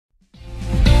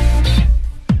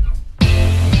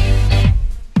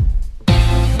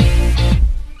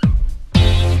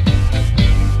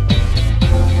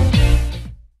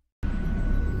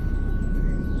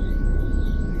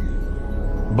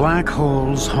Black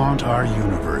holes haunt our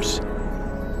universe.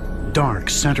 Dark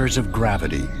centers of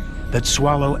gravity that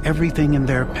swallow everything in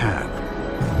their path.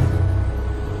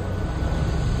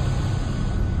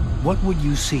 What would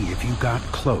you see if you got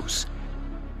close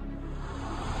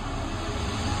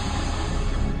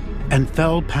and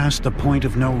fell past the point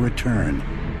of no return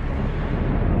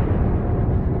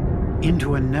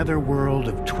into a netherworld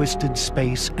of twisted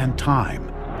space and time?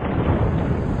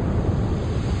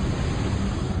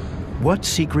 What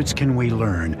secrets can we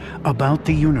learn about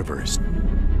the universe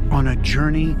on a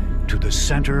journey to the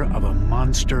center of a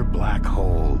monster black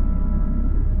hole?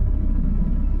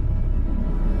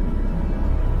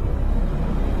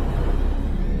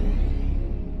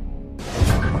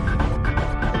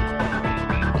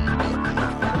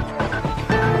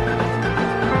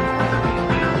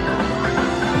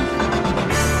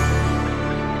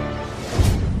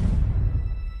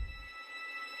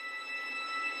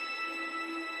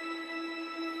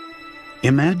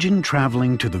 Imagine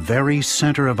traveling to the very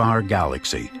center of our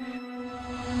galaxy,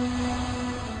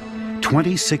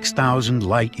 26,000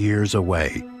 light years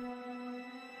away,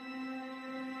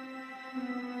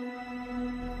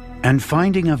 and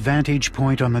finding a vantage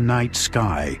point on the night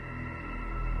sky.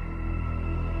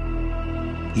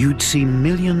 You'd see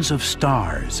millions of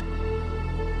stars,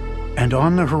 and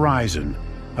on the horizon,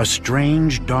 a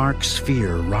strange dark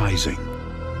sphere rising.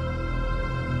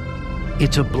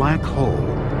 It's a black hole,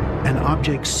 an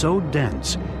object so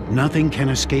dense, nothing can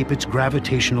escape its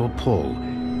gravitational pull,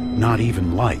 not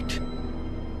even light.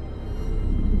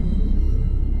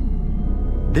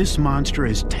 This monster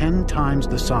is 10 times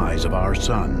the size of our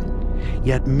sun,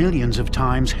 yet millions of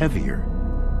times heavier.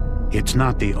 It's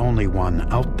not the only one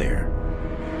out there.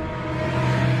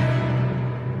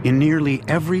 In nearly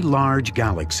every large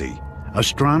galaxy,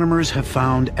 astronomers have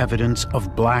found evidence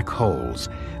of black holes,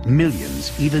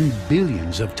 millions, even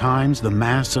billions of times the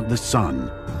mass of the sun.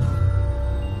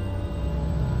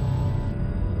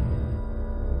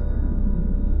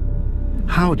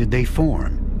 How did they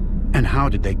form? And how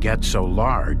did they get so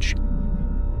large?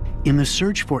 In the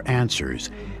search for answers,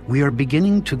 we are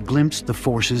beginning to glimpse the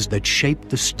forces that shape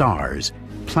the stars,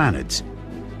 planets,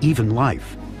 even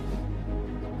life.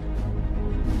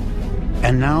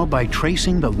 And now, by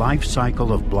tracing the life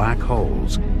cycle of black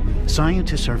holes,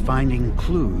 scientists are finding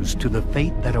clues to the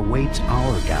fate that awaits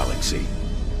our galaxy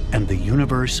and the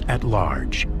universe at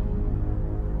large.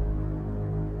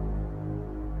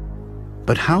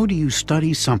 But how do you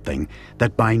study something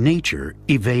that by nature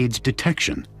evades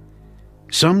detection?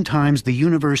 Sometimes the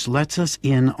universe lets us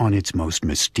in on its most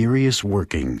mysterious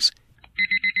workings.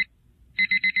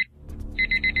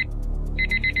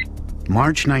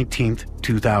 March 19th,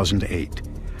 2008.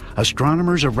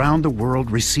 Astronomers around the world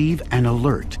receive an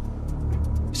alert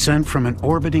sent from an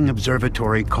orbiting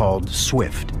observatory called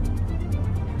SWIFT.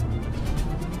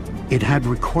 It had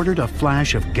recorded a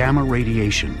flash of gamma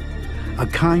radiation, a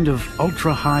kind of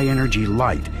ultra-high energy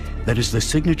light that is the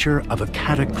signature of a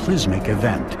cataclysmic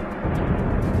event.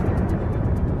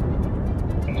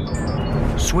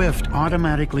 SWIFT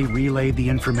automatically relayed the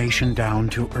information down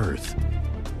to Earth.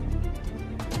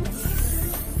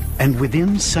 And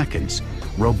within seconds,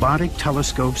 robotic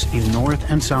telescopes in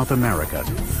North and South America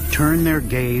turn their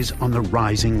gaze on the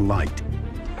rising light.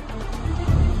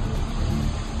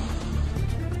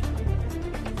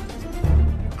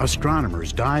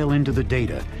 Astronomers dial into the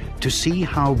data to see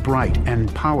how bright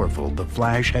and powerful the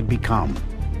flash had become.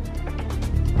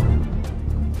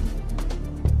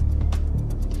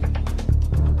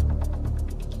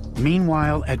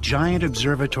 Meanwhile, at giant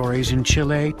observatories in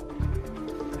Chile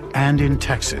and in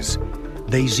Texas,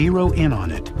 they zero in on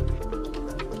it,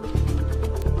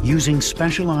 using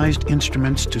specialized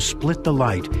instruments to split the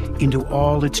light into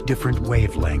all its different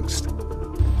wavelengths.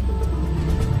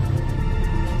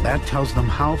 That tells them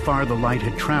how far the light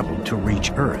had traveled to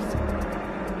reach Earth.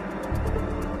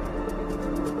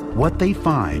 What they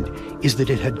find is that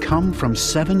it had come from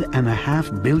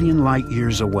 7.5 billion light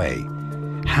years away,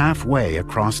 halfway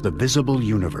across the visible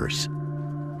universe.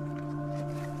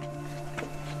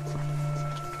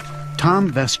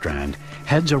 Tom Vestrand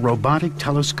heads a robotic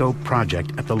telescope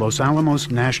project at the Los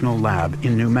Alamos National Lab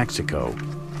in New Mexico.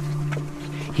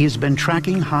 He has been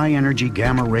tracking high-energy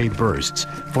gamma-ray bursts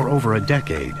for over a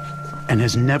decade and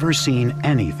has never seen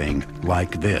anything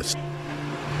like this.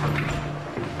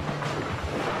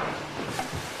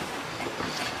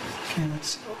 Okay, let's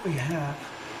see what we have.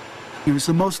 It was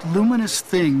the most luminous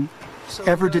thing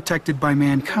ever detected by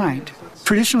mankind.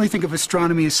 Traditionally, think of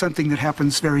astronomy as something that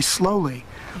happens very slowly.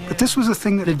 But this was a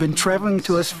thing that had been traveling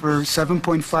to us for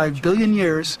 7.5 billion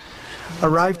years,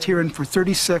 arrived here, and for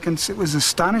 30 seconds it was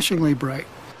astonishingly bright.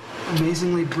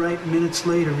 amazingly bright minutes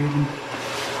later, even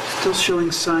still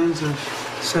showing signs of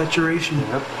saturation.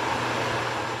 Yep.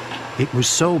 It was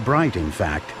so bright, in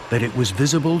fact, that it was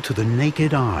visible to the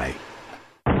naked eye.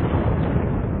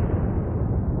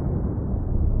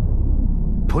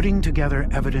 Putting together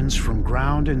evidence from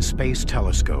ground and space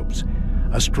telescopes,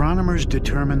 astronomers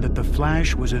determined that the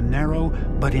flash was a narrow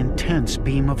but intense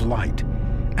beam of light,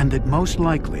 and that most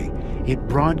likely it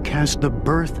broadcast the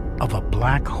birth of a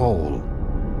black hole.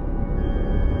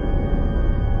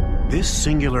 This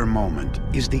singular moment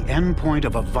is the endpoint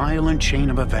of a violent chain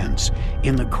of events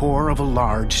in the core of a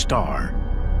large star.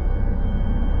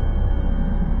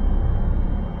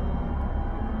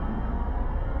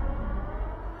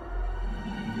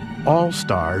 All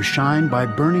stars shine by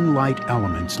burning light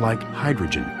elements like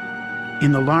hydrogen.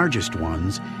 In the largest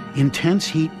ones, intense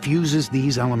heat fuses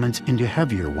these elements into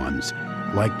heavier ones,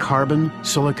 like carbon,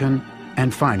 silicon,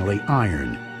 and finally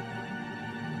iron.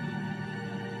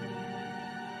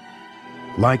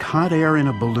 Like hot air in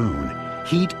a balloon,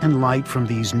 heat and light from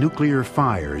these nuclear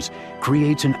fires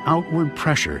creates an outward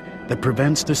pressure that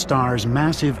prevents the star's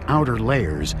massive outer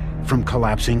layers from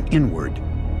collapsing inward.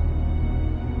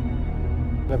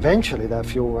 Eventually that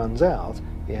fuel runs out,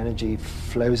 the energy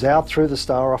flows out through the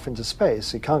star off into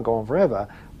space. It can't go on forever.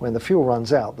 When the fuel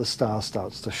runs out, the star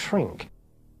starts to shrink.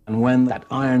 And when that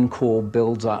iron core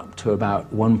builds up to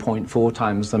about 1.4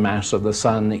 times the mass of the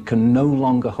Sun, it can no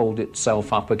longer hold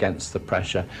itself up against the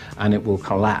pressure, and it will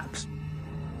collapse.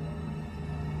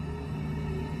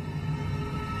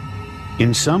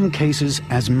 In some cases,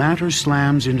 as matter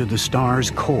slams into the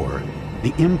star's core,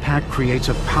 the impact creates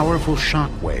a powerful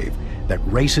shock wave that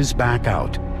races back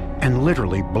out and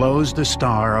literally blows the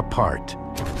star apart.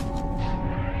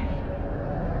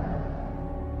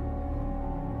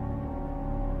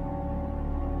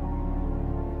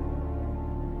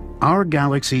 Our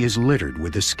galaxy is littered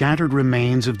with the scattered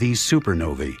remains of these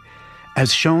supernovae,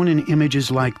 as shown in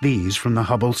images like these from the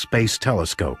Hubble Space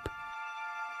Telescope.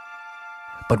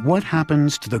 But what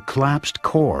happens to the collapsed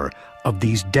core of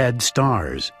these dead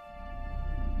stars?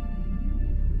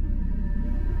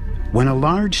 When a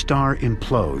large star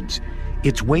implodes,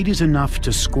 its weight is enough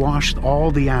to squash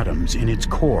all the atoms in its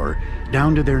core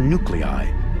down to their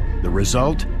nuclei. The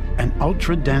result, an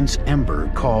ultra-dense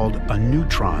ember called a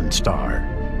neutron star.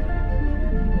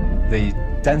 The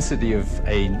density of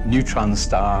a neutron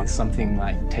star is something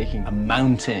like taking a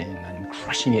mountain and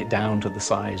crushing it down to the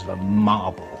size of a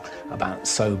marble, about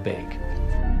so big.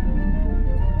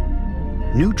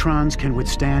 Neutrons can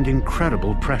withstand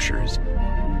incredible pressures.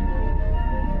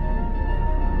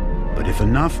 But if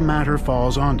enough matter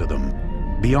falls onto them,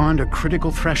 beyond a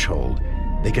critical threshold,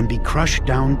 they can be crushed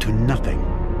down to nothing.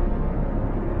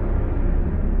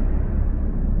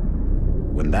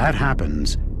 When that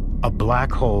happens, a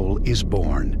black hole is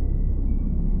born.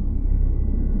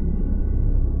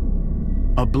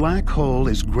 A black hole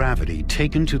is gravity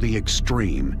taken to the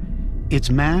extreme.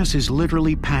 Its mass is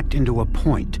literally packed into a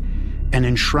point and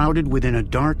enshrouded within a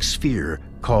dark sphere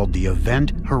called the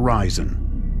event horizon.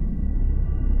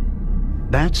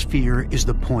 That sphere is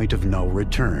the point of no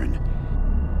return.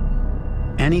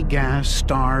 Any gas,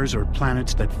 stars, or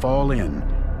planets that fall in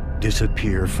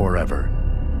disappear forever.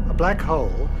 A black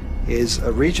hole is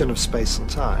a region of space and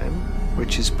time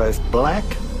which is both black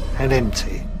and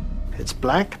empty. It's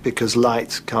black because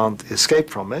light can't escape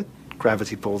from it,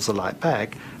 gravity pulls the light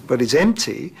back, but it's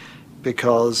empty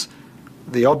because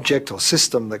the object or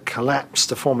system that collapsed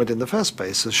to form it in the first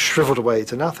place has shriveled away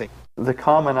to nothing. The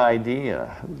common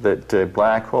idea that a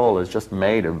black hole is just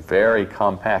made of very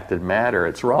compacted matter,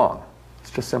 it's wrong.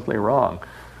 It's just simply wrong.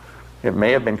 It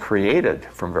may have been created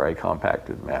from very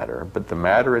compacted matter, but the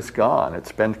matter is gone.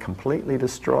 It's been completely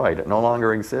destroyed. It no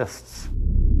longer exists.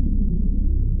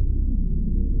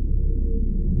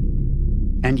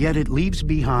 And yet it leaves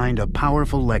behind a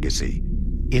powerful legacy,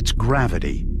 its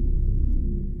gravity.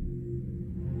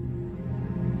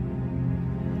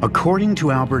 According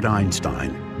to Albert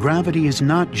Einstein, gravity is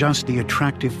not just the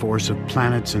attractive force of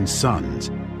planets and suns.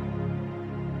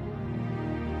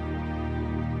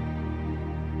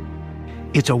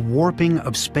 It's a warping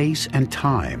of space and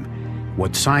time,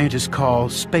 what scientists call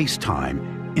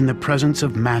space-time, in the presence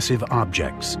of massive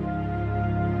objects.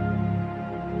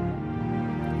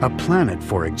 A planet,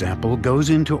 for example, goes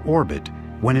into orbit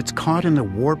when it's caught in the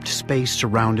warped space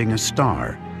surrounding a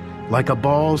star, like a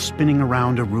ball spinning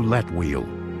around a roulette wheel.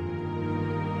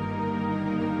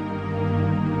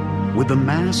 With the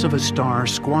mass of a star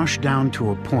squashed down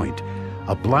to a point,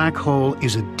 a black hole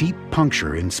is a deep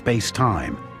puncture in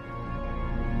space-time.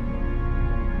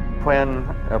 When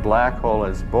a black hole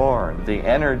is born, the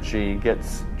energy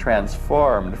gets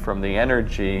transformed from the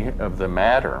energy of the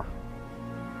matter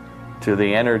to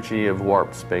the energy of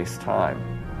warped space-time.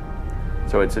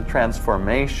 So it's a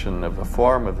transformation of the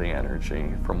form of the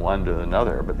energy from one to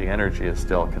another, but the energy is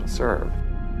still conserved.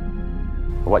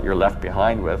 What you're left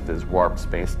behind with is warped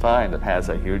space-time that has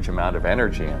a huge amount of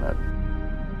energy in it.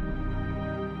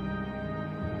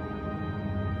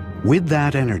 With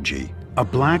that energy, a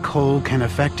black hole can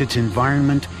affect its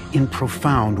environment in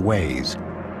profound ways.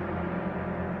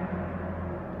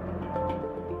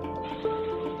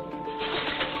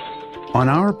 On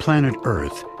our planet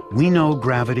Earth, we know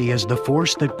gravity as the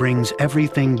force that brings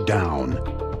everything down.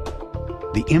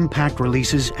 The impact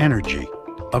releases energy,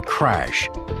 a crash.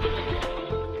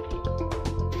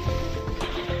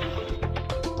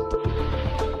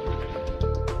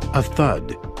 A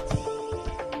thud.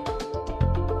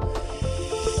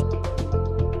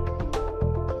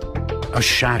 A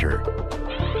shatter.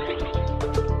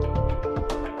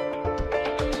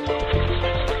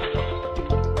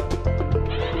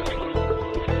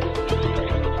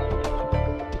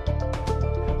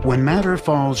 When matter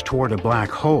falls toward a black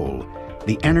hole,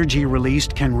 the energy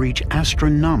released can reach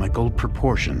astronomical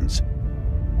proportions.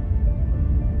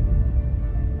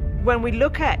 When we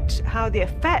look at how they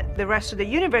affect the rest of the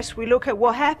universe, we look at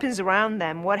what happens around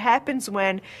them, what happens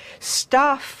when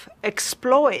stuff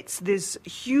exploits this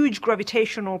huge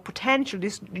gravitational potential,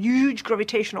 this huge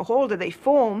gravitational hole that they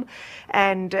form,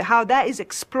 and how that is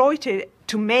exploited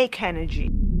to make energy.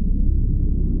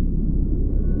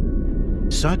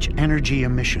 Such energy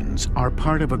emissions are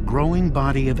part of a growing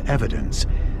body of evidence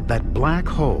that black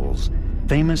holes,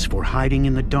 famous for hiding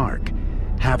in the dark,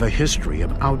 have a history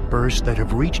of outbursts that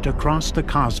have reached across the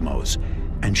cosmos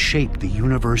and shaped the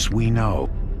universe we know.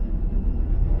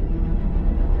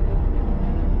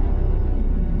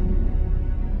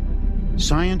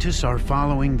 Scientists are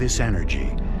following this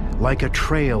energy like a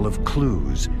trail of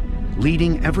clues,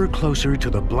 leading ever closer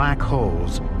to the black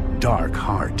hole's dark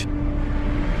heart.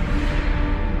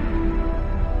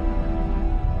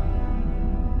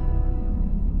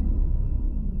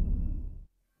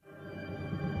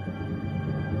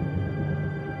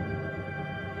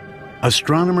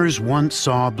 Astronomers once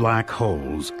saw black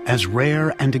holes as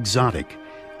rare and exotic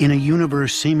in a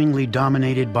universe seemingly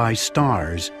dominated by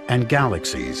stars and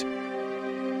galaxies.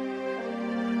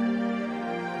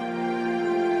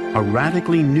 A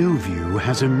radically new view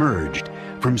has emerged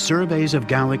from surveys of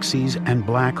galaxies and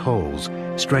black holes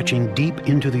stretching deep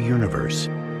into the universe.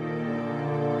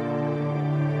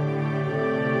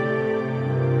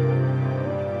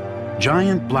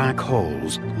 Giant black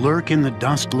holes lurk in the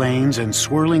dust lanes and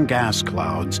swirling gas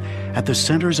clouds at the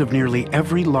centers of nearly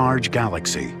every large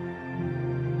galaxy.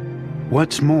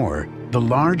 What's more, the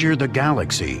larger the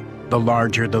galaxy, the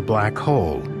larger the black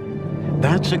hole.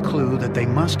 That's a clue that they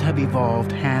must have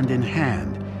evolved hand in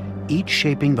hand, each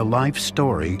shaping the life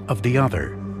story of the other.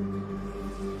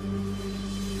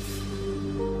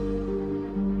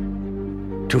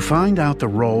 To find out the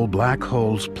role black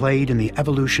holes played in the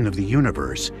evolution of the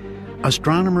universe,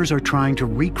 astronomers are trying to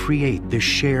recreate this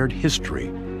shared history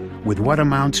with what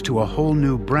amounts to a whole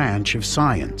new branch of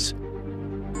science.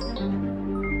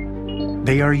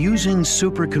 They are using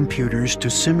supercomputers to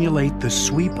simulate the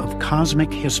sweep of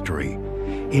cosmic history,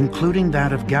 including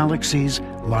that of galaxies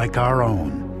like our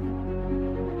own.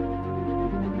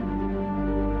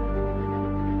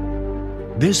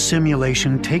 This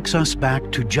simulation takes us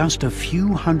back to just a few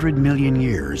 100 million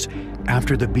years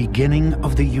after the beginning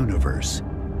of the universe.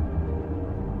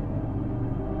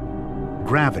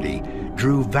 Gravity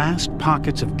drew vast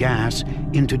pockets of gas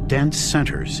into dense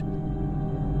centers.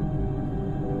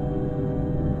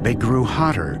 They grew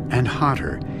hotter and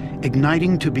hotter,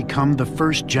 igniting to become the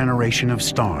first generation of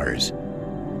stars.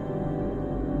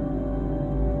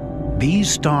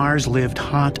 These stars lived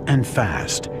hot and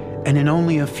fast, and in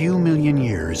only a few million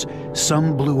years,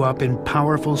 some blew up in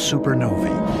powerful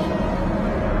supernovae.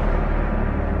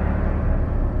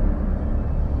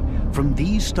 From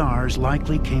these stars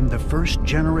likely came the first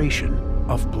generation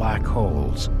of black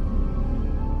holes.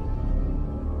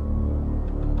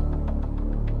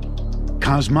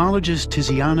 Cosmologist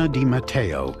Tiziana Di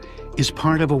Matteo is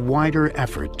part of a wider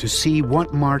effort to see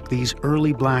what marked these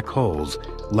early black holes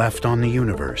left on the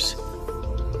universe.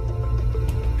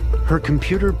 Her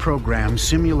computer program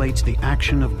simulates the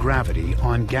action of gravity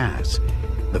on gas,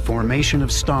 the formation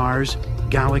of stars,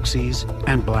 galaxies,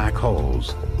 and black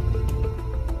holes.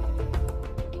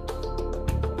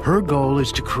 Her goal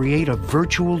is to create a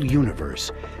virtual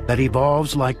universe that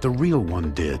evolves like the real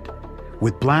one did,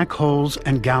 with black holes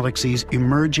and galaxies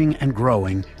emerging and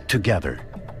growing together.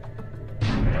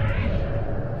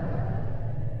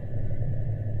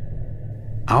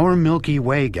 Our Milky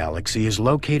Way galaxy is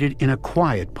located in a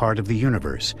quiet part of the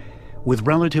universe, with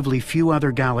relatively few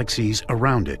other galaxies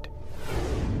around it.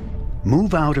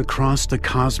 Move out across the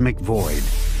cosmic void,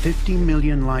 50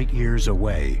 million light-years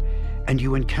away, and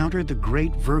you encounter the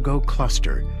Great Virgo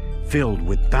Cluster, filled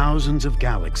with thousands of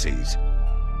galaxies.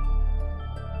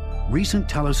 Recent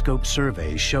telescope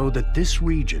surveys show that this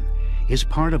region is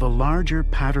part of a larger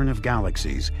pattern of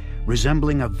galaxies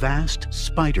resembling a vast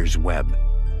spider's web.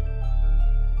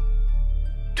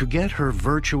 To get her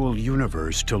virtual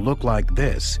universe to look like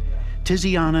this,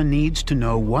 Tiziana needs to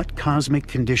know what cosmic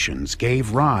conditions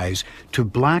gave rise to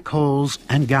black holes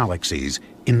and galaxies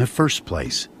in the first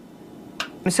place.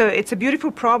 So it's a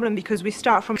beautiful problem because we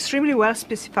start from extremely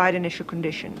well-specified initial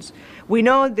conditions. We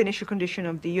know the initial condition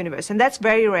of the universe, and that's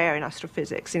very rare in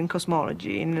astrophysics, in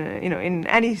cosmology, in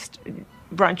any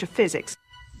branch of physics.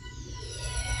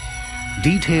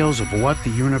 Details of what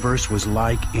the universe was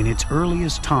like in its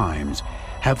earliest times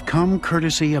have come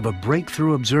courtesy of a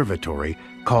breakthrough observatory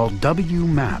called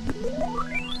WMAP.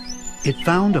 It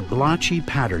found a blotchy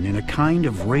pattern in a kind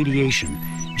of radiation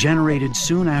generated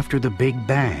soon after the Big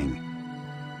Bang.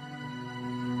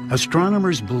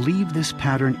 Astronomers believe this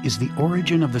pattern is the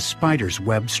origin of the spider's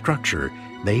web structure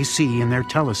they see in their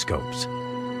telescopes.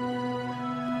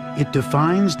 It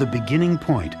defines the beginning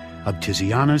point of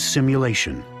Tiziana's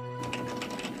simulation.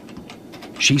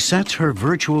 She sets her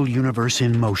virtual universe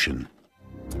in motion.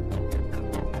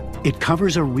 It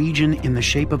covers a region in the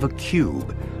shape of a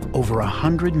cube over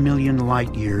 100 million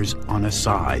light-years on a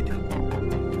side.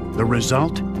 The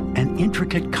result, an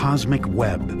intricate cosmic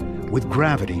web with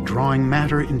gravity drawing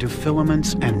matter into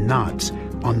filaments and knots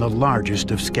on the largest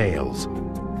of scales.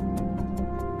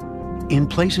 In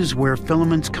places where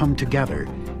filaments come together,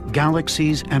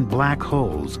 galaxies and black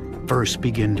holes first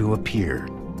begin to appear.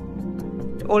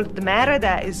 All the matter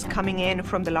that is coming in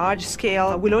from the large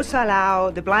scale will also allow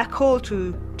the black hole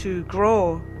to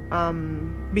grow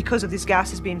because of these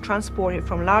gases being transported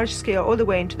from large scale all the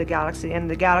way into the galaxy, and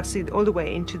the galaxy all the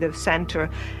way into the center,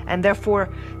 and therefore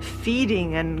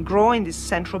feeding and growing these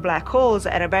central black holes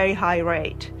at a very high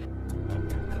rate.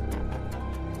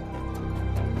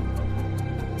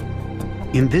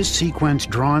 In this sequence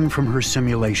drawn from her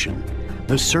simulation,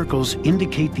 the circles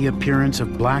indicate the appearance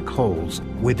of black holes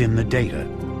within the data.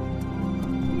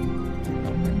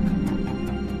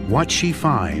 What she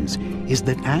finds is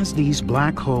that as these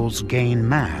black holes gain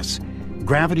mass,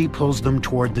 gravity pulls them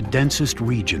toward the densest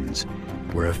regions,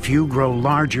 where a few grow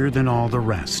larger than all the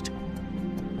rest.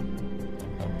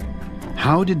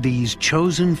 How did these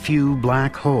chosen few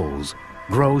black holes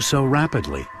grow so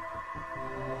rapidly?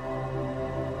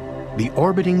 The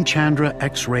orbiting Chandra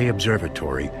X-ray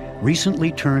Observatory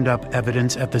recently turned up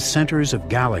evidence at the centers of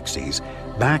galaxies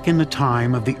back in the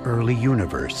time of the early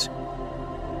universe.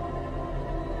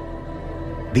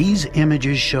 These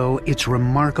images show its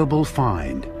remarkable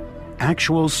find,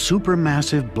 actual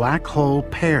supermassive black hole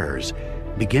pairs,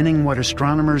 beginning what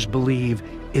astronomers believe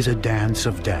is a dance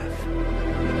of death.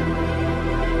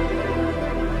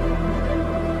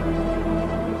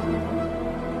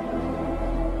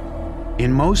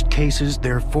 In most cases,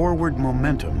 their forward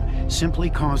momentum simply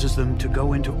causes them to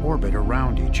go into orbit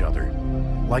around each other,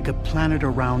 like a planet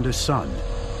around a sun.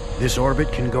 This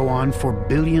orbit can go on for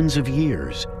billions of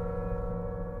years.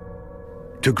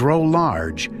 To grow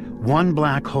large, one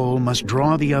black hole must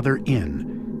draw the other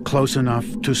in, close enough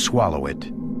to swallow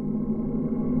it.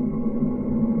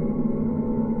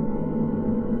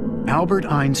 Albert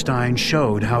Einstein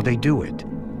showed how they do it.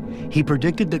 He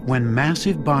predicted that when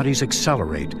massive bodies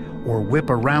accelerate or whip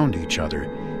around each other,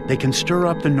 they can stir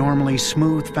up the normally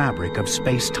smooth fabric of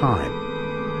space-time.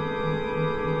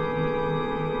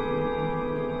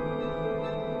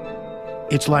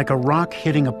 It's like a rock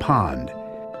hitting a pond.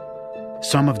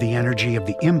 Some of the energy of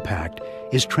the impact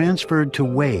is transferred to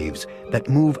waves that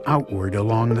move outward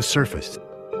along the surface.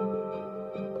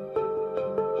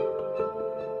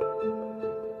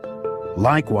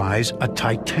 Likewise, a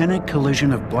titanic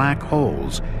collision of black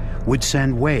holes would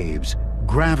send waves,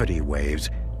 gravity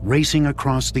waves, racing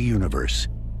across the universe.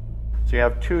 So you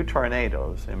have two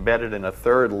tornadoes embedded in a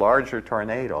third larger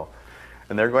tornado,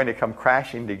 and they're going to come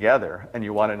crashing together, and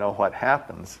you want to know what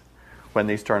happens when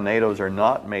these tornadoes are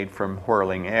not made from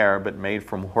whirling air, but made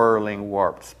from whirling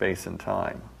warped space and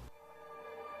time.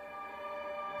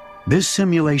 This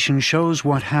simulation shows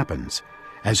what happens.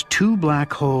 As two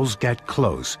black holes get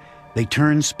close, they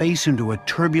turn space into a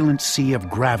turbulent sea of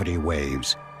gravity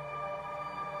waves.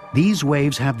 These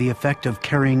waves have the effect of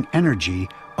carrying energy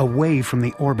away from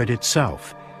the orbit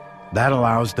itself. That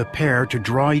allows the pair to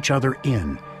draw each other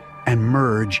in and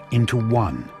merge into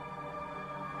one.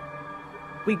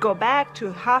 We go back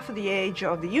to half of the age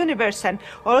of the universe, and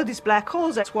all of these black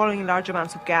holes are swallowing large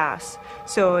amounts of gas.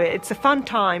 So it's a fun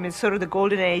time. It's sort of the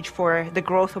golden age for the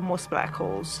growth of most black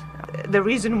holes. The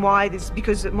reason why is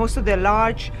because most of the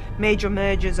large major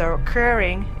mergers are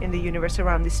occurring in the universe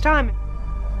around this time.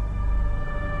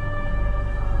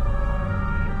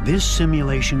 This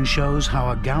simulation shows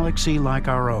how a galaxy like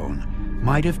our own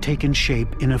might have taken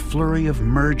shape in a flurry of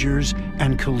mergers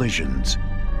and collisions.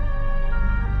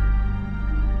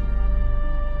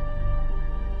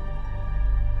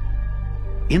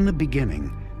 In the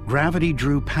beginning, gravity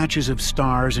drew patches of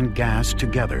stars and gas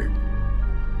together.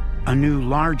 A new,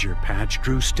 larger patch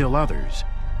drew still others.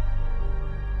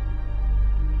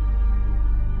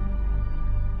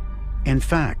 In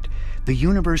fact, the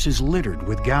universe is littered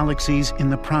with galaxies in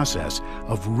the process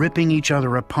of ripping each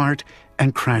other apart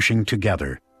and crashing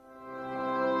together.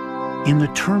 In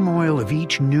the turmoil of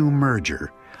each new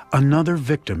merger, another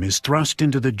victim is thrust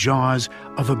into the jaws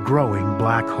of a growing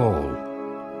black hole.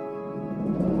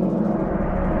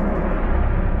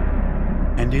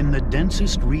 And in the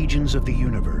densest regions of the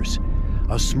universe,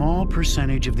 a small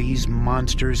percentage of these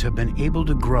monsters have been able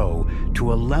to grow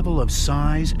to a level of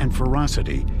size and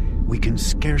ferocity we can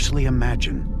scarcely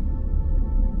imagine.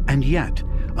 And yet,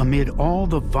 amid all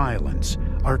the violence,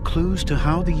 are clues to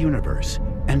how the universe,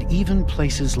 and even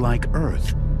places like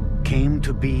Earth, came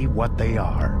to be what they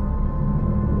are.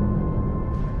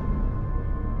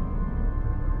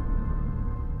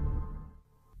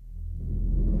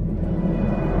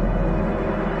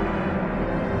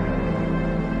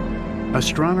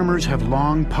 Astronomers have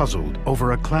long puzzled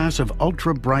over a class of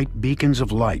ultra-bright beacons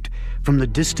of light from the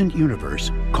distant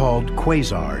universe called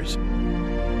quasars.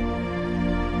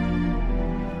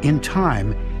 In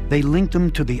time, they link them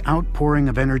to the outpouring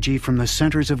of energy from the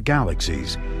centers of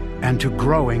galaxies and to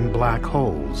growing black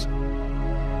holes.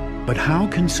 But how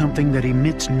can something that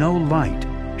emits no light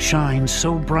shine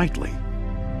so brightly?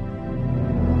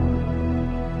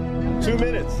 2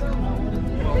 minutes.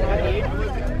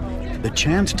 The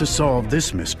chance to solve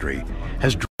this mystery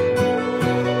has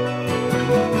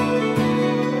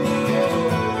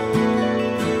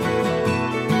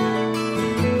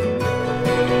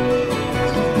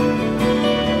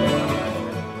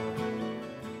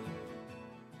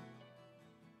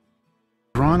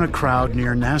drawn a crowd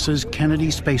near NASA's Kennedy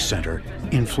Space Center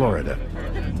in Florida.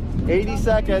 80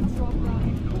 seconds.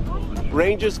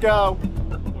 Rangers go.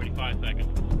 45 seconds.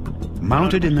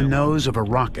 Mounted in the nose of a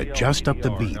rocket just up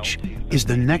the beach is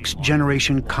the next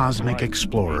generation cosmic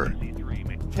explorer.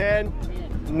 10,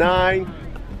 9,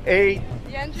 8,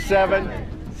 7,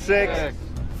 6,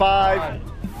 5,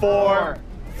 4,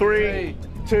 3,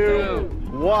 2,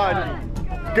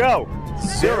 1, go.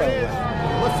 0.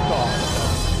 Liftoff.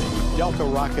 Delta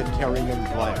rocket carrying in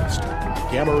blast.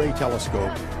 Gamma ray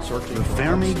telescope searching. The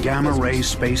Fermi Gamma Ray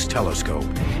Space Telescope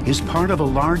is part of a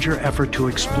larger effort to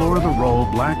explore the role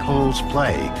black holes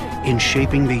play in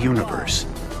shaping the universe.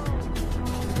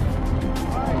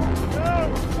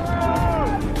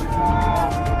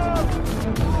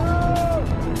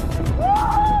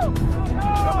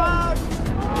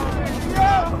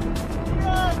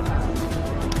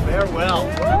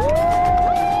 Farewell.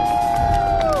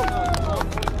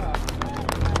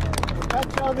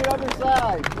 On the other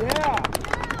side, yeah.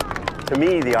 To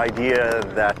me, the idea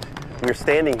that we're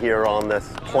standing here on this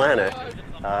planet,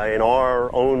 in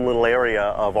our own little area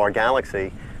of our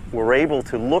galaxy, we're able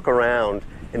to look around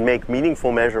and make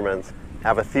meaningful measurements,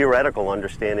 have a theoretical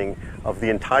understanding of the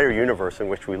entire universe in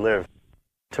which we live,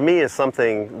 to me is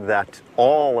something that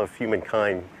all of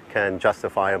humankind can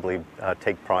justifiably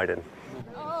take pride in.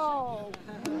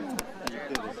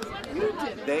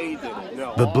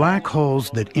 The black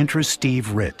holes that interest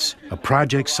Steve Ritz, a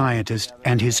project scientist,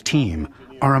 and his team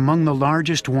are among the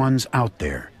largest ones out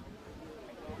there.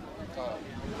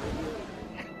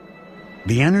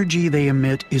 The energy they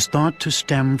emit is thought to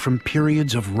stem from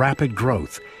periods of rapid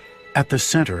growth at the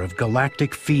center of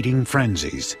galactic feeding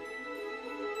frenzies.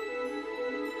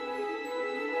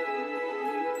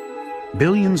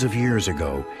 Billions of years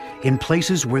ago, in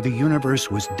places where the universe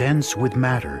was dense with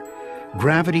matter,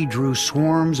 gravity drew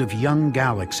swarms of young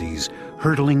galaxies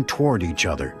hurtling toward each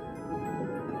other.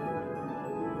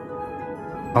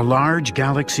 A large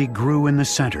galaxy grew in the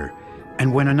center,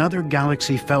 and when another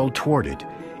galaxy fell toward it,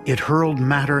 it hurled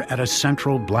matter at a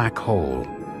central black hole.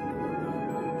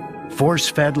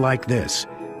 Force-fed like this,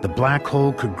 the black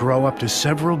hole could grow up to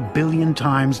several billion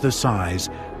times the size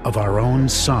of our own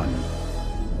sun.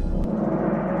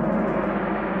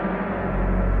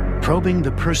 Probing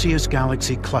the Perseus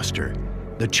Galaxy cluster,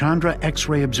 the Chandra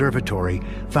X-ray Observatory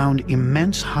found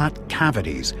immense hot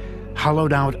cavities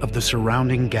hollowed out of the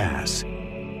surrounding gas.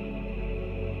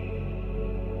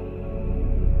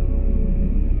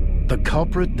 The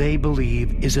culprit, they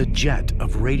believe, is a jet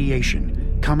of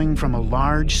radiation coming from a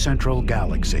large central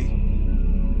galaxy.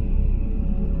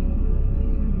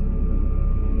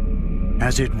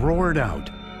 As it roared out,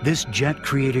 this jet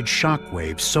created shock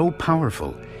waves so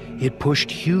powerful it pushed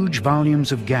huge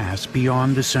volumes of gas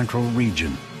beyond the central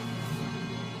region.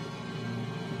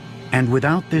 And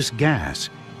without this gas,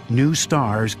 new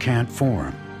stars can't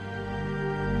form.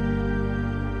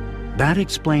 That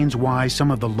explains why some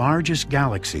of the largest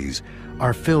galaxies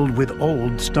are filled with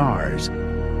old stars,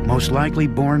 most likely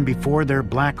born before their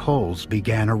black holes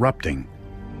began erupting.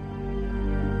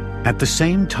 At the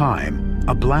same time,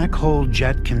 a black hole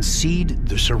jet can seed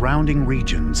the surrounding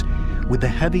regions with the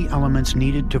heavy elements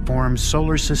needed to form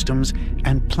solar systems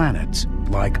and planets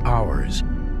like ours.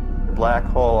 The black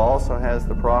hole also has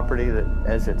the property that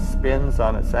as it spins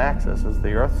on its axis, as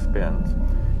the Earth spins,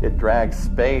 it drags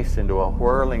space into a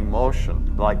whirling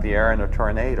motion, like the air in a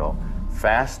tornado,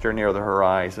 faster near the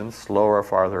horizon, slower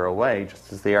farther away,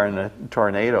 just as the air in a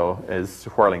tornado is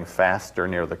whirling faster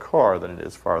near the core than it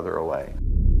is farther away.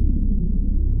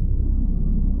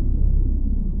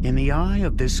 In the eye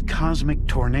of this cosmic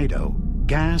tornado,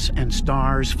 gas and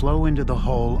stars flow into the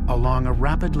hole along a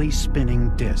rapidly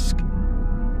spinning disk.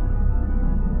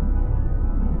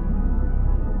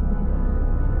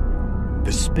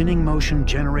 The spinning motion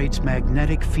generates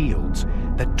magnetic fields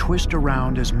that twist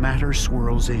around as matter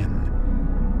swirls in.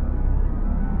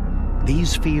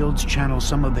 These fields channel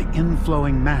some of the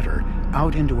inflowing matter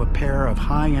out into a pair of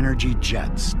high-energy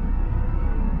jets.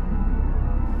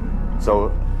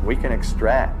 So we can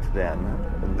extract then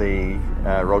the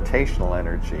rotational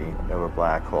energy of a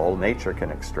black hole. Nature can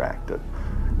extract it.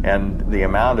 And the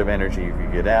amount of energy you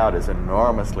can get out is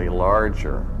enormously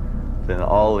larger than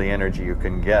all the energy you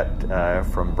can get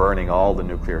from burning all the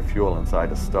nuclear fuel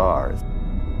inside of stars.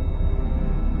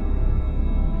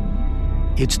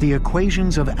 It's the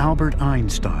equations of Albert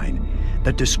Einstein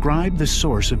that describe the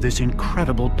source of this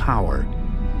incredible power,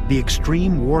 the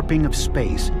extreme warping of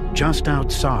space just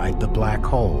outside the black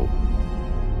hole.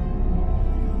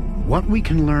 What we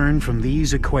can learn from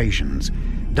these equations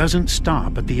doesn't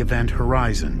stop at the event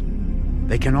horizon.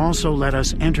 They can also let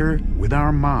us enter, with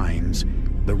our minds,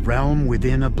 the realm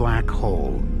within a black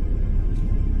hole.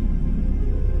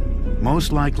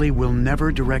 Most likely we'll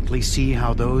never directly see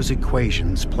how those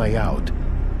equations play out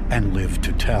and live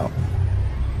to tell.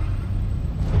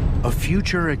 A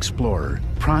future explorer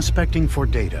prospecting for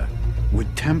data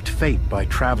would tempt fate by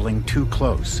traveling too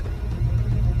close.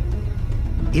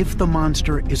 If the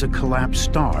monster is a collapsed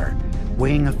star,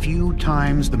 weighing a few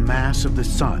times the mass of the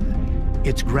sun,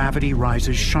 its gravity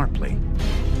rises sharply.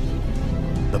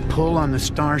 The pull on the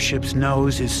starship's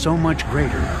nose is so much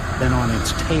greater than on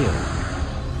its tail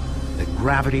that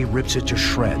gravity rips it to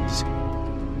shreds.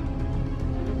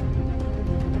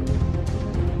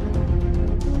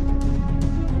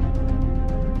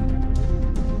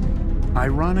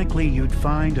 Ironically, you'd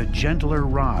find a gentler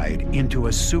ride into a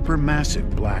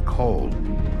supermassive black hole.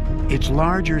 Its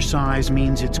larger size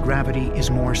means its gravity is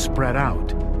more spread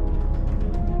out.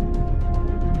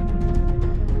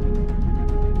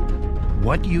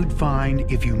 What you'd find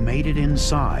if you made it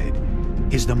inside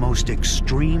is the most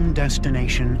extreme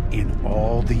destination in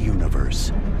all the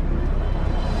universe.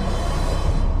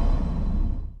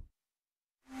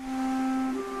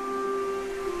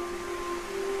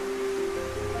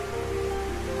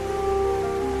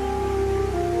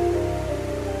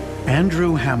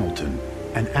 Andrew Hamilton,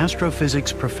 an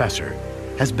astrophysics professor,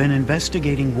 has been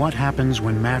investigating what happens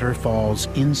when matter falls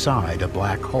inside a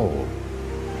black hole.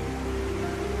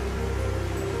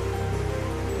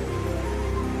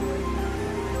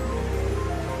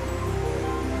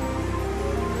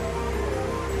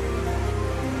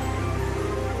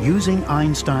 Using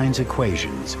Einstein's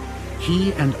equations,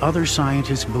 he and other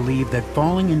scientists believe that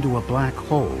falling into a black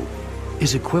hole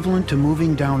is equivalent to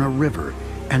moving down a river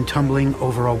and tumbling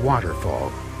over a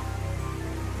waterfall.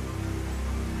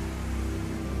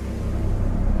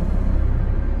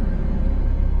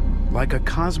 Like a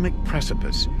cosmic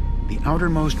precipice, the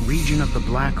outermost region of the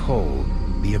black hole,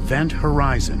 the event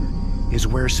horizon, is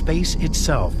where space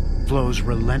itself flows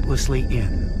relentlessly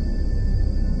in.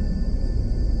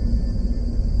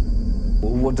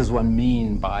 What does one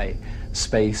mean by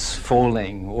space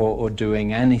falling or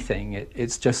doing anything?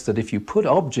 It's just that if you put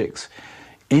objects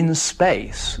in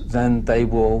space, then they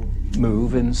will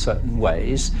move in certain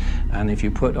ways. And if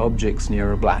you put objects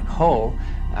near a black hole,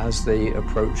 as they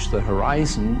approach the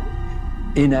horizon,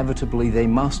 inevitably they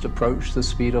must approach the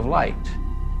speed of light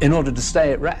in order to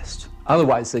stay at rest.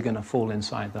 Otherwise, they're going to fall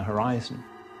inside the horizon.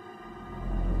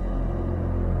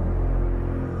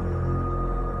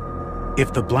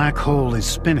 If the black hole is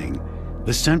spinning,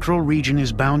 the central region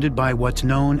is bounded by what's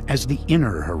known as the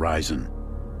inner horizon.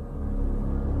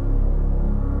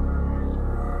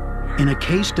 In a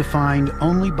case defined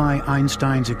only by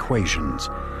Einstein's equations,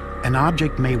 an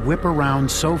object may whip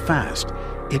around so fast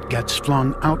it gets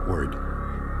flung outward.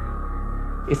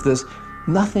 If there's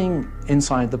nothing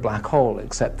inside the black hole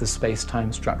except the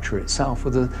space-time structure itself,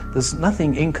 well, there's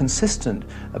nothing inconsistent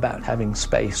about having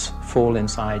space fall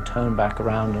inside, turn back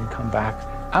around and come back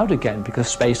out again, because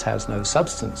space has no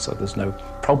substance, so there's no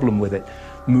problem with it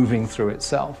moving through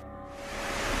itself.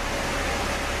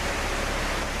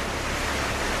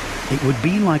 It would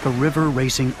be like a river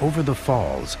racing over the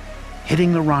falls,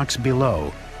 hitting the rocks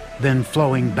below, then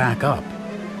flowing back up.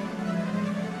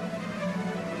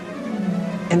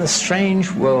 In the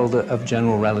strange world of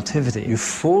general relativity, you've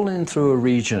fallen through a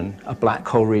region, a black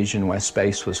hole region, where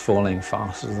space was falling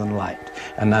faster than light.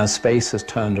 And now space has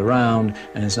turned around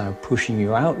and is now pushing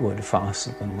you outward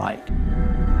faster than light.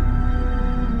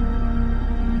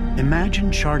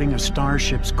 Imagine charting a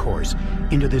starship's course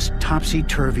into this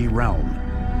topsy-turvy realm.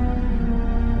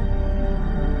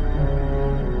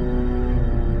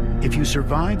 If you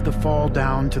survived the fall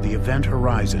down to the event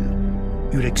horizon,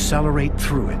 you'd accelerate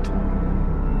through it.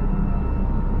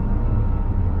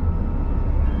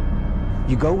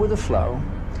 You go with the flow,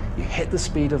 you hit the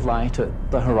speed of light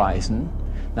at the horizon.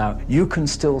 Now, you can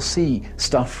still see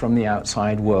stuff from the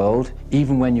outside world,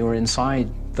 even when you're inside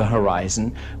the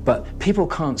horizon, but people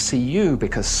can't see you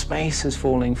because space is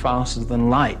falling faster than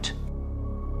light.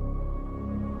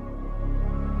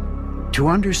 To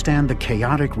understand the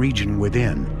chaotic region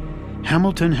within,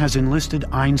 Hamilton has enlisted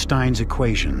Einstein's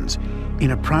equations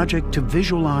in a project to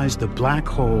visualize the black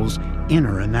hole's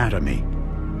inner anatomy.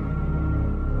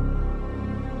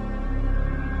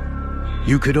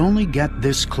 You could only get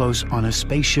this close on a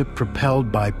spaceship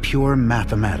propelled by pure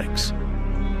mathematics.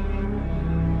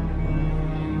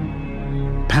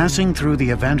 Passing through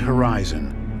the event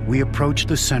horizon, we approach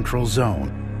the central zone.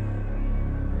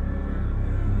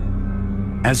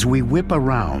 As we whip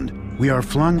around, we are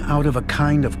flung out of a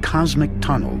kind of cosmic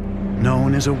tunnel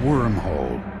known as a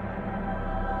wormhole.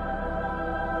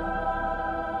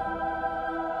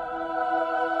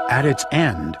 At its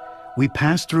end, we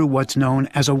pass through what's known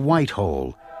as a white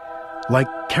hole. Like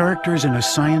characters in a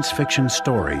science fiction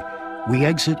story, we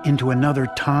exit into another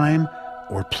time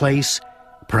or place,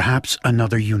 perhaps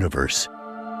another universe.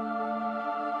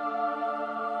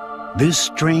 This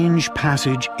strange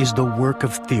passage is the work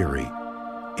of theory.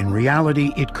 In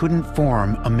reality, it couldn't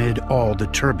form amid all the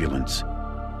turbulence.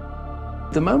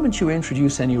 The moment you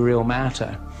introduce any real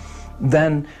matter,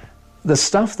 then the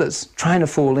stuff that's trying to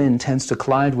fall in tends to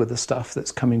collide with the stuff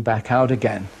that's coming back out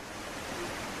again.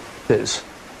 There's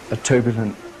a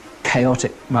turbulent,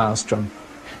 chaotic maelstrom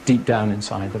deep down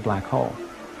inside the black hole.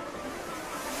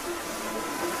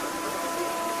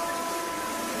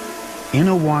 In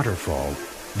a waterfall,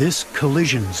 this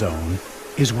collision zone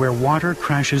is where water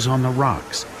crashes on the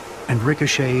rocks and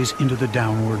ricochets into the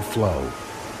downward flow.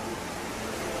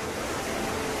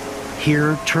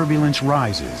 Here, turbulence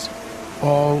rises.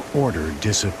 All order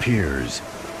disappears.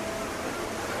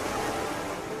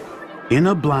 In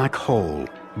a black hole,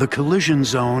 the collision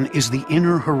zone is the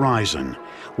inner horizon,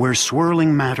 where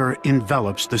swirling matter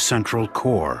envelops the central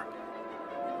core.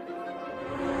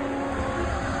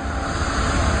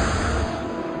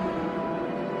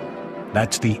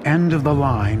 That's the end of the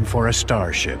line for a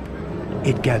starship.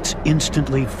 It gets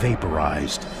instantly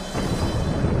vaporized.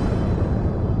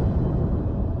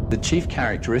 The chief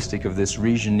characteristic of this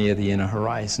region near the inner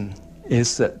horizon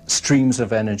is that streams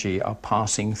of energy are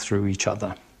passing through each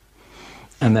other,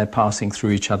 and they're passing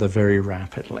through each other very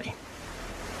rapidly.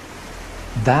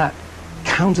 That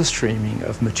counterstreaming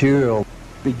of material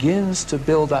begins to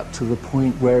build up to the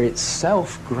point where it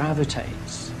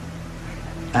self-gravitates,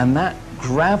 and that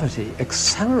gravity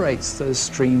accelerates those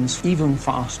streams even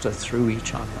faster through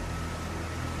each other.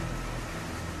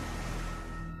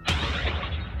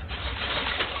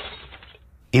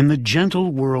 In the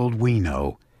gentle world we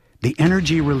know, the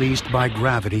energy released by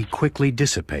gravity quickly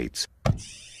dissipates.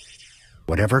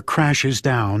 Whatever crashes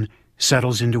down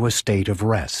settles into a state of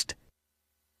rest.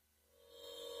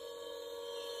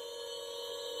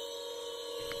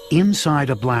 Inside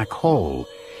a black hole,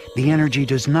 the energy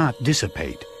does not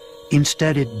dissipate.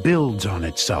 Instead, it builds on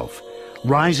itself,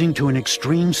 rising to an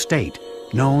extreme state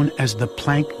known as the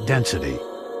Planck density.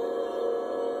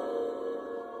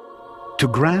 To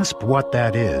grasp what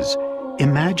that is,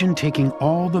 imagine taking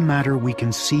all the matter we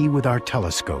can see with our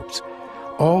telescopes,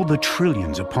 all the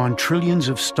trillions upon trillions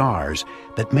of stars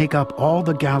that make up all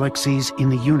the galaxies in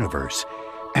the universe,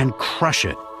 and crush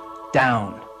it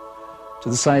down to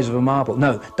the size of a marble.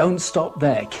 No, don't stop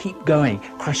there. Keep going.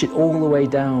 Crush it all the way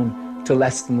down to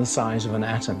less than the size of an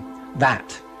atom.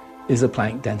 That is a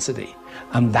Planck density.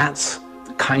 And that's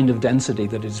the kind of density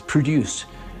that is produced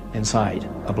inside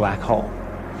a black hole.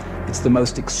 It's the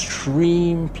most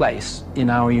extreme place in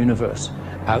our universe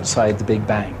outside the Big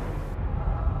Bang.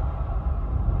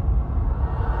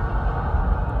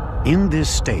 In this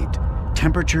state,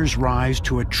 temperatures rise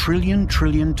to 1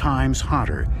 trillion times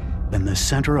hotter than the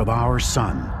center of our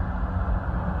sun.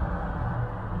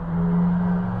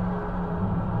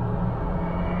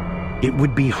 It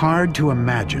would be hard to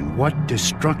imagine what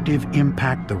destructive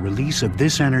impact the release of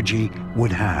this energy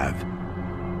would have.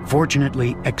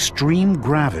 Fortunately, extreme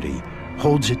gravity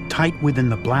holds it tight within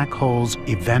the black hole's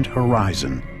event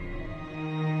horizon.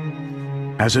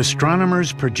 As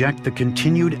astronomers project the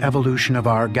continued evolution of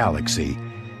our galaxy,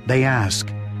 they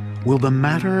ask, will the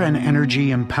matter and energy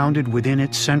impounded within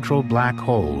its central black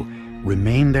hole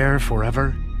remain there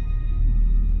forever?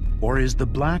 Or is the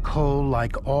black hole,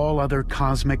 like all other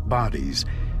cosmic bodies,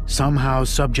 somehow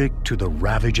subject to the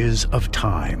ravages of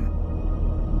time?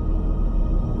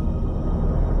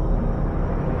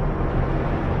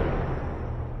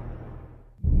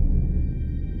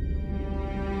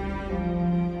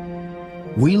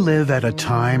 We live at a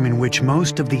time in which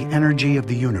most of the energy of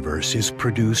the universe is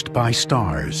produced by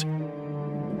stars.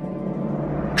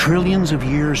 Trillions of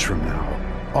years from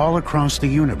now, all across the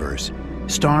universe,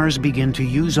 stars begin to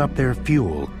use up their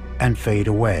fuel and fade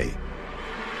away.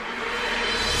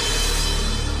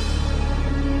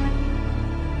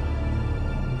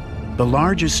 The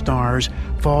largest stars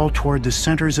fall toward the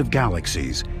centers of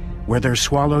galaxies, where they're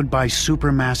swallowed by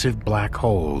supermassive black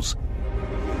holes.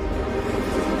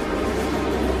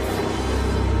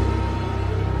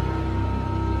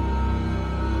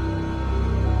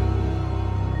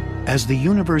 As the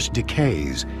universe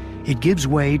decays, it gives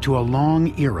way to a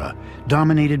long era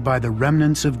dominated by the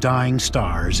remnants of dying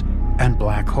stars and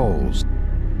black holes.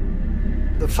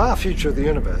 The far future of the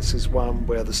universe is one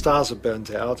where the stars have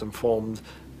burnt out and formed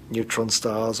neutron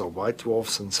stars or white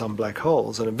dwarfs and some black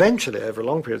holes, and eventually, over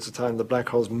long periods of time, the black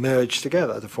holes merge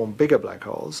together to form bigger black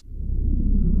holes.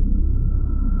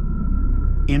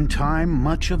 In time,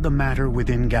 much of the matter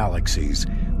within galaxies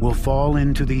will fall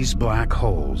into these black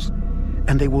holes,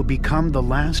 and they will become the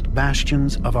last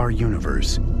bastions of our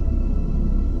universe.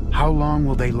 How long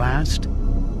will they last?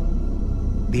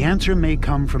 The answer may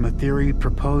come from a theory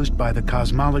proposed by the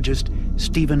cosmologist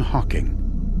Stephen Hawking.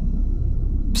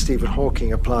 Stephen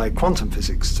Hawking applied quantum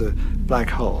physics to black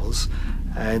holes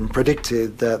and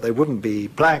predicted that they wouldn't be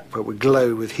black but would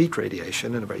glow with heat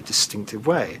radiation in a very distinctive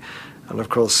way. And of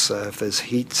course, if there's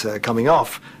heat coming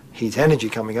off, heat energy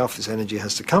coming off, this energy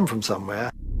has to come from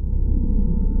somewhere.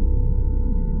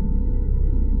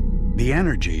 The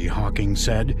energy, Hawking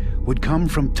said, would come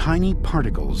from tiny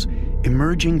particles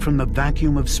emerging from the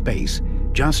vacuum of space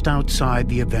just outside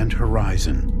the event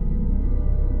horizon.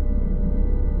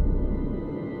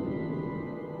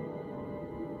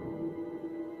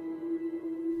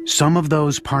 Some of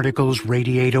those particles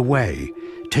radiate away,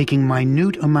 taking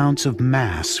minute amounts of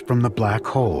mass from the black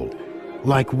hole,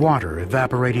 like water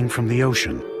evaporating from the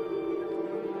ocean.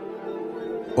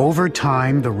 Over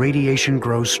time, the radiation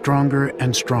grows stronger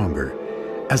and stronger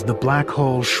as the black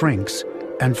hole shrinks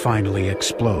and finally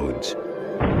explodes.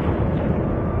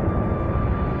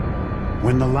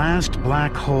 When the last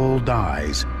black hole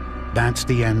dies, that's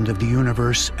the end of the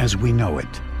universe as we know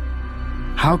it.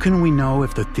 How can we know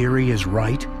if the theory is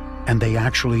right and they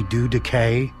actually do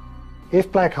decay? If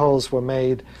black holes were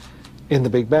made in the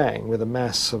Big Bang with a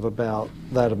mass of about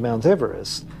that of Mount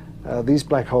Everest, these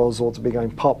black holes ought to be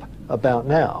going pop about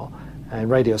now, and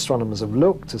radio astronomers have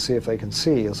looked to see if they can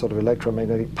see a sort of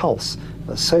electromagnetic pulse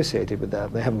associated with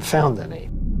that. They haven't found any.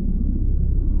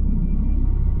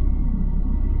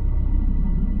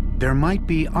 There might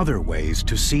be other ways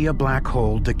to see a black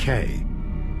hole decay.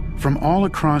 From all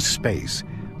across space,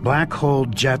 black hole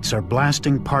jets are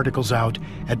blasting particles out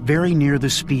at very near the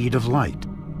speed of light.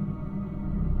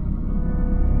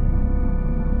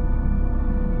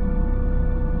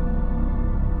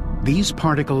 These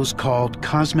particles, called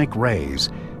cosmic rays,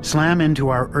 slam into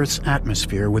our Earth's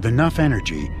atmosphere with enough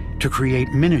energy to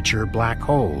create miniature black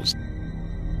holes.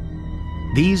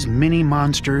 These mini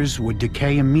monsters would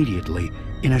decay immediately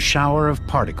in a shower of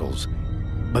particles,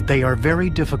 but they are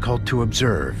very difficult to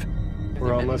observe.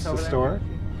 We're almost to store.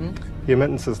 The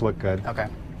emittances look good. Okay.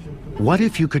 What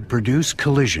if you could produce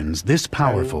collisions this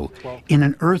powerful in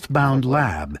an Earth-bound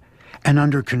lab and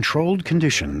under controlled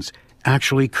conditions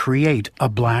actually create a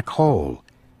black hole?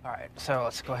 All right, so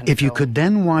let's go ahead and If you could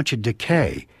then watch it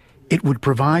decay, it would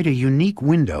provide a unique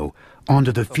window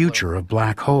onto the future of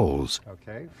black holes.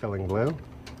 Okay, filling blue.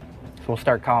 So we'll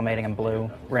start collimating in blue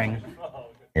ring.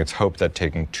 It's hoped that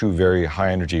taking two very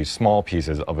high-energy small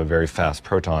pieces of a very fast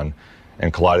proton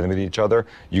and colliding them with each other,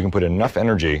 you can put enough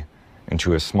energy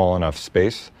into a small enough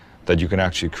space that you can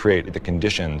actually create the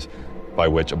conditions by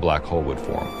which a black hole would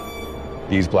form.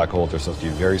 These black holes are supposed to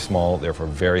be very small, therefore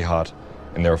very hot,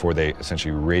 and therefore they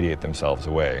essentially radiate themselves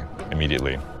away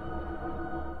immediately.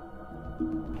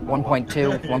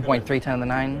 1.2, 1.3, 10 to the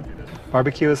 9.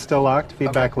 Barbecue is still locked.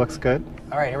 Feedback looks good.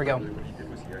 All right, here we go.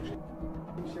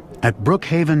 At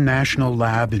Brookhaven National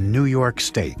Lab in New York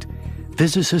State,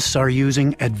 physicists are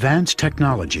using advanced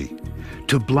technology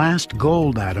to blast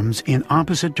gold atoms in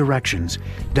opposite directions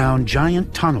down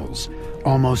giant tunnels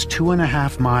almost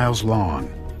 2.5 miles long.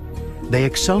 They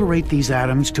accelerate these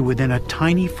atoms to within a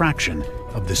tiny fraction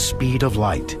of the speed of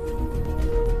light.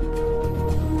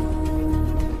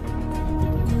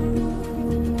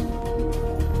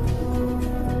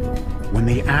 When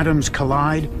the atoms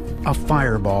collide, a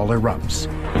fireball erupts.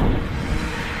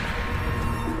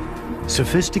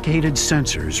 Sophisticated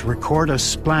sensors record a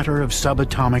splatter of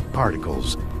subatomic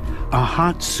particles, a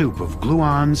hot soup of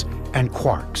gluons and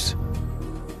quarks.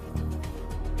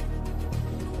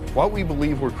 What we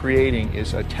believe we're creating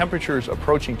is temperatures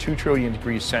approaching 2 trillion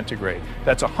degrees centigrade.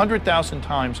 That's 100,000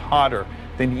 times hotter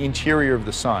than the interior of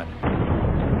the sun.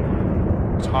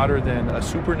 It's hotter than a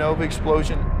supernova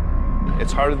explosion.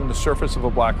 It's hotter than the surface of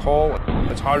a black hole.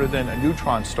 It's hotter than a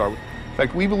neutron star. In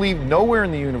fact, we believe nowhere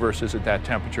in the universe is at that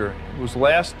temperature. It was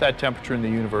last that temperature in the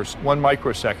universe 1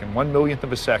 microsecond, 1 millionth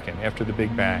of a second after the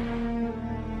Big Bang.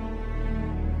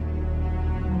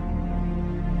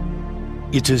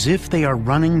 It's as if they are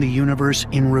running the universe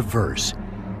in reverse,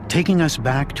 taking us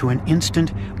back to an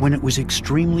instant when it was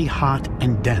extremely hot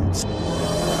and dense.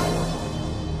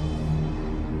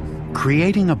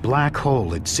 Creating a black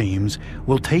hole, it seems,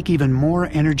 will take even more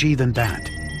energy than that.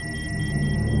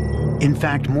 In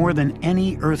fact, more than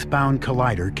any Earth-bound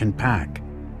collider can pack.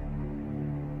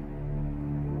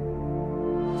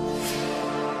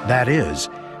 That is,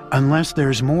 unless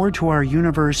there's more to our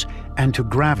universe and to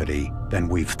gravity than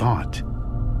we've thought.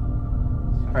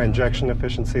 Our injection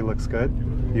efficiency looks good.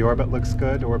 The orbit looks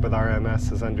good. Orbit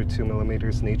RMS is under 2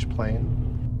 millimeters in each plane.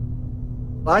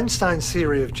 Einstein's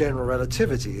theory of general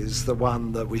relativity is the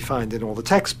one that we find in all the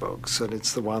textbooks, and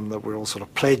it's the one that we're all sort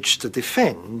of pledged to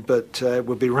defend, but it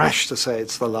would be rash to say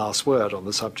it's the last word on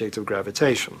the subject of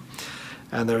gravitation.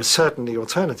 And there are certainly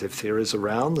alternative theories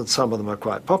around, and some of them are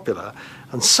quite popular.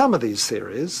 And some of these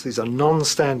theories, these are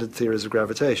non-standard theories of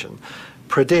gravitation,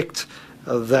 predict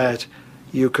that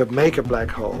you could make a black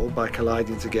hole by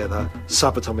colliding together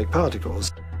subatomic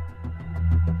particles.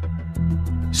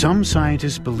 Some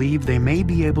scientists believe they may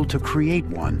be able to create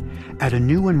one at a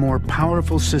new and more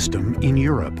powerful system in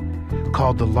Europe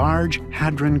called the Large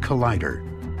Hadron Collider.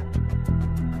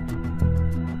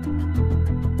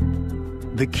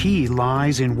 The key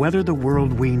lies in whether the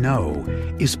world we know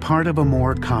is part of a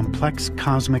more complex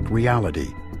cosmic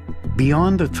reality,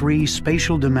 beyond the 3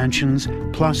 spatial dimensions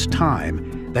plus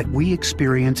time that we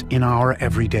experience in our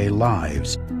everyday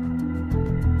lives.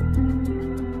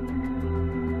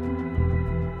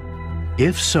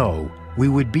 If so, we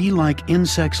would be like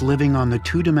insects living on the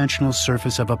 2-dimensional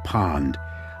surface of a pond,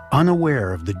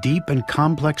 unaware of the deep and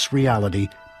complex reality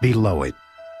below it.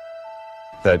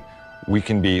 That we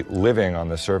can be living on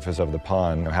the surface of the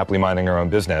pond, happily minding our own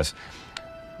business,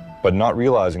 but not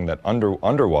realizing that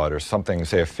underwater, something,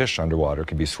 say a fish underwater,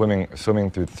 could be swimming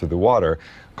through the water,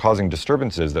 causing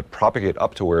disturbances that propagate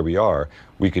up to where we are.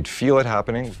 We could feel it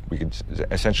happening, we could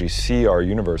essentially see our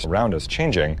universe around us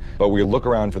changing, but we look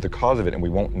around for the cause of it and we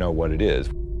won't know what it is.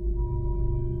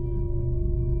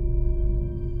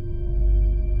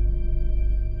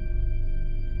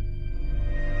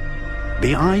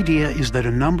 The idea is that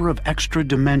a number of extra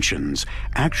dimensions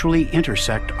actually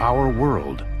intersect our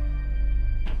world.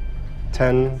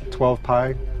 10, 12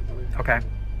 pi. Okay.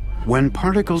 When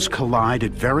particles collide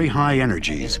at very high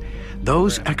energies,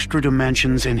 those extra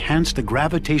dimensions enhance the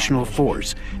gravitational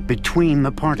force between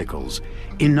the particles,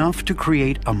 enough to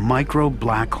create a micro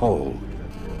black hole.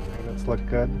 Let's look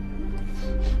good.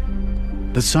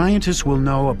 The scientists will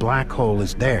know a black hole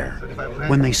is there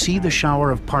when they see the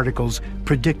shower of particles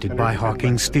predicted by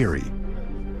Hawking's theory.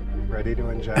 Ready to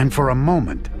inject. And for a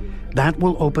moment, that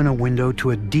will open a window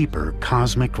to a deeper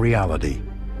cosmic reality.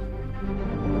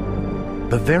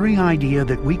 The very idea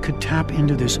that we could tap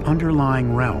into this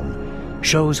underlying realm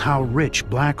shows how rich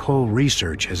black hole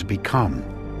research has become.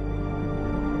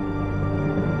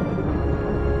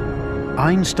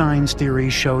 Einstein's theory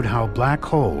showed how black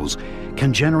holes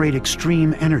can generate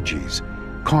extreme energies,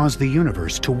 cause the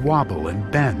universe to wobble and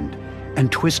bend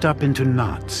and twist up into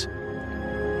knots.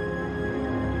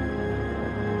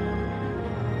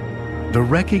 The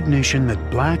recognition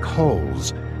that black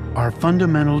holes are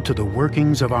fundamental to the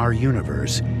workings of our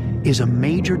universe is a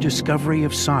major discovery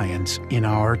of science in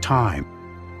our time.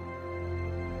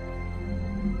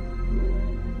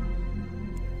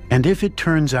 And if it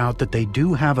turns out that they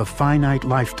do have a finite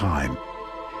lifetime,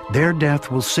 their death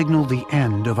will signal the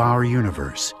end of our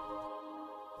universe.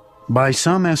 By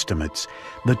some estimates,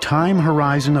 the time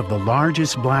horizon of the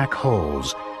largest black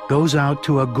holes goes out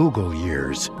to a Google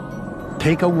years.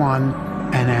 Take a 1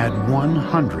 and add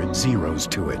 100 zeros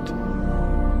to it.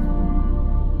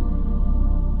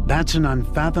 That's an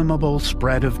unfathomable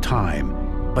spread of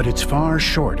time, but it's far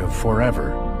short of forever.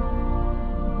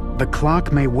 The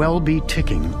clock may well be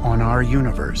ticking on our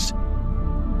universe.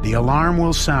 The alarm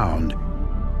will sound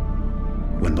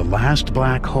when the last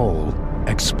black hole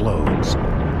explodes.